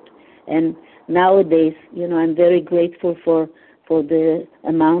helped. And nowadays, I'm very grateful for the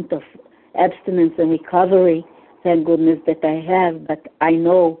amount of abstinence and recovery, thank goodness, that I have. But I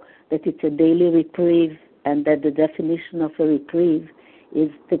know that it's a daily reprieve, and that the definition of a reprieve is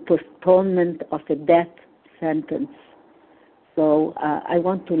the postponement of a death sentence. So I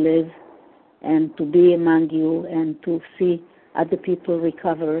want to live and to be among you and to see other people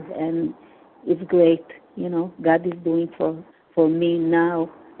recover, and it's great. God is doing for me now,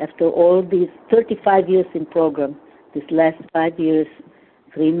 after all these 35 years in program, this last 5 years,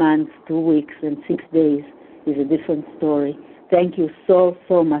 3 months, 2 weeks, and 6 days is a different story. Thank you so,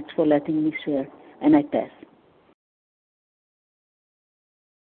 so much for letting me share, and I pass.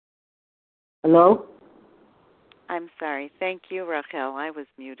 Hello? I'm sorry. Thank you, Raquel. I was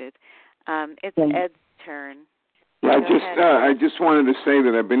muted. It's Thanks. Ed's turn. Yeah, Go I just wanted to say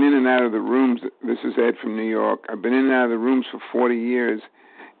that I've been in and out of the rooms. This is Ed from New York. I've been in and out of the rooms for 40 years,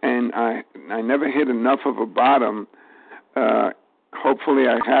 and I never hit enough of a bottom. Hopefully,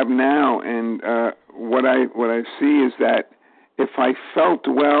 I have now. And what I see is that if I felt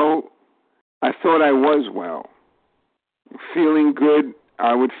well, I thought I was well. Feeling good,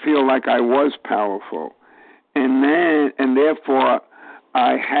 I would feel like I was powerful, and therefore,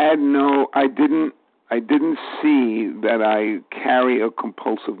 I didn't see that I carry a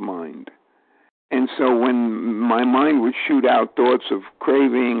compulsive mind. And so when my mind would shoot out thoughts of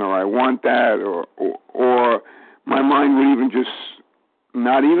craving or I want that or my mind would even just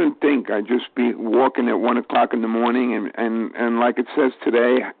not even think. I'd just be walking at 1 o'clock in the morning and like it says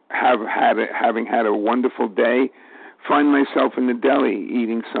today, having had a wonderful day, find myself in the deli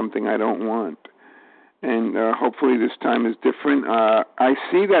eating something I don't want. And hopefully this time is different. I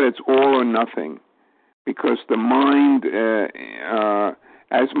see that it's all or nothing, because the mind,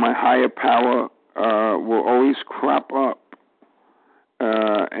 as my higher power, will always crop up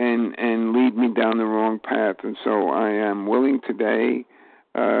and lead me down the wrong path. And so I am willing today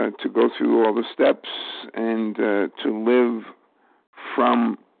to go through all the steps and to live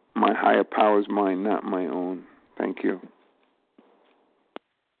from my higher power's mind, not my own. Thank you.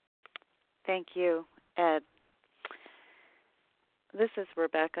 Thank you, Ed. This is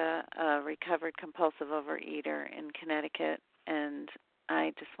Rebecca, a recovered compulsive overeater in Connecticut, and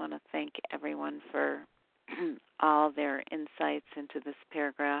I just want to thank everyone for all their insights into this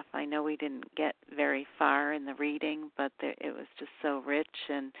paragraph. I know we didn't get very far in the reading, but it was just so rich,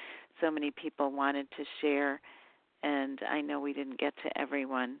 and so many people wanted to share, and I know we didn't get to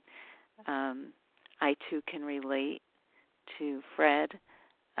everyone. I, too, can relate to Fred.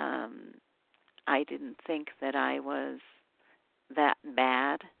 I didn't think that I was that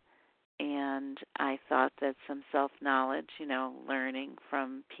bad, and I thought that some self-knowledge, learning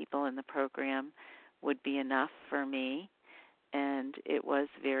from people in the program would be enough for me, and it was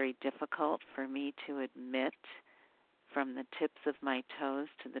very difficult for me to admit from the tips of my toes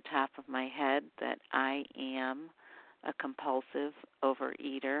to the top of my head that I am a compulsive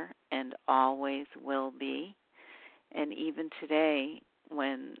overeater and always will be. And even today,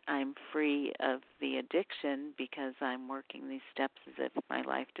 when I'm free of the addiction because I'm working these steps as if my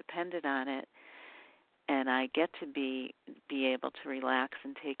life depended on it, and I get to be able to relax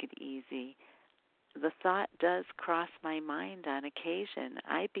and take it easy, the thought does cross my mind on occasion.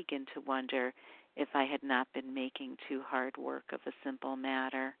 I begin to wonder if I had not been making too hard work of a simple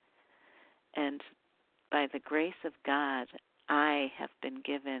matter. And by the grace of God, I have been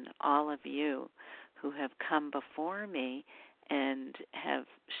given all of you who have come before me and have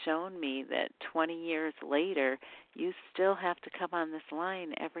shown me that 20 years later, you still have to come on this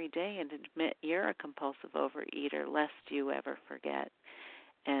line every day and admit you're a compulsive overeater, lest you ever forget.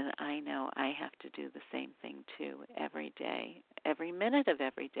 And I know I have to do the same thing, too, every day, every minute of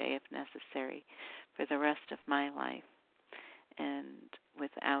every day, if necessary, for the rest of my life. And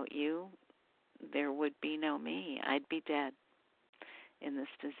without you, there would be no me. I'd be dead in this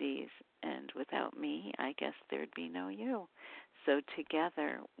disease. And without me, I guess there'd be no you. So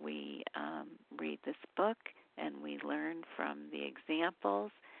together we read this book and we learn from the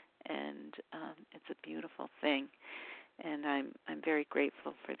examples, and it's a beautiful thing. And I'm very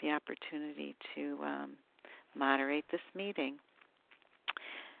grateful for the opportunity to moderate this meeting.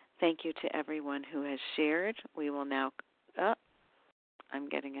 Thank you to everyone who has shared. We will now, I'm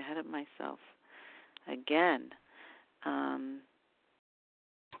getting ahead of myself again.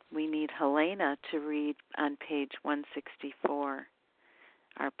 We need Helena to read on page 164.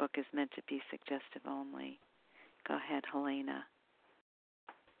 Our book is meant to be suggestive only. Go ahead, Helena.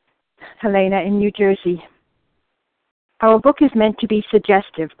 Helena in New Jersey. Our book is meant to be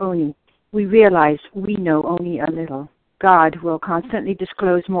suggestive only. We realize we know only a little. God will constantly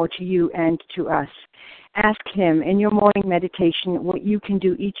disclose more to you and to us. Ask Him in your morning meditation what you can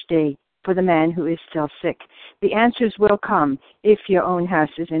do each day for the man who is still sick. The answers will come if your own house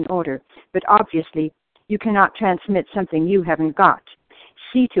is in order, but obviously you cannot transmit something you haven't got.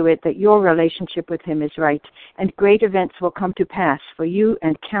 See to it that your relationship with Him is right, and great events will come to pass for you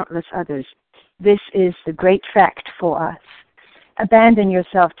and countless others. This is the great fact for us. Abandon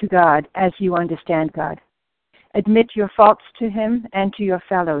yourself to God as you understand God. Admit your faults to Him and to your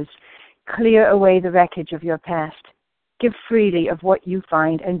fellows. Clear away the wreckage of your past. Give freely of what you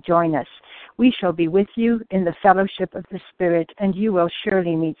find and join us. We shall be with you in the fellowship of the Spirit, and you will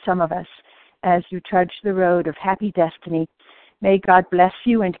surely meet some of us as you trudge the road of happy destiny. May God bless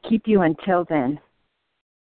you and keep you until then.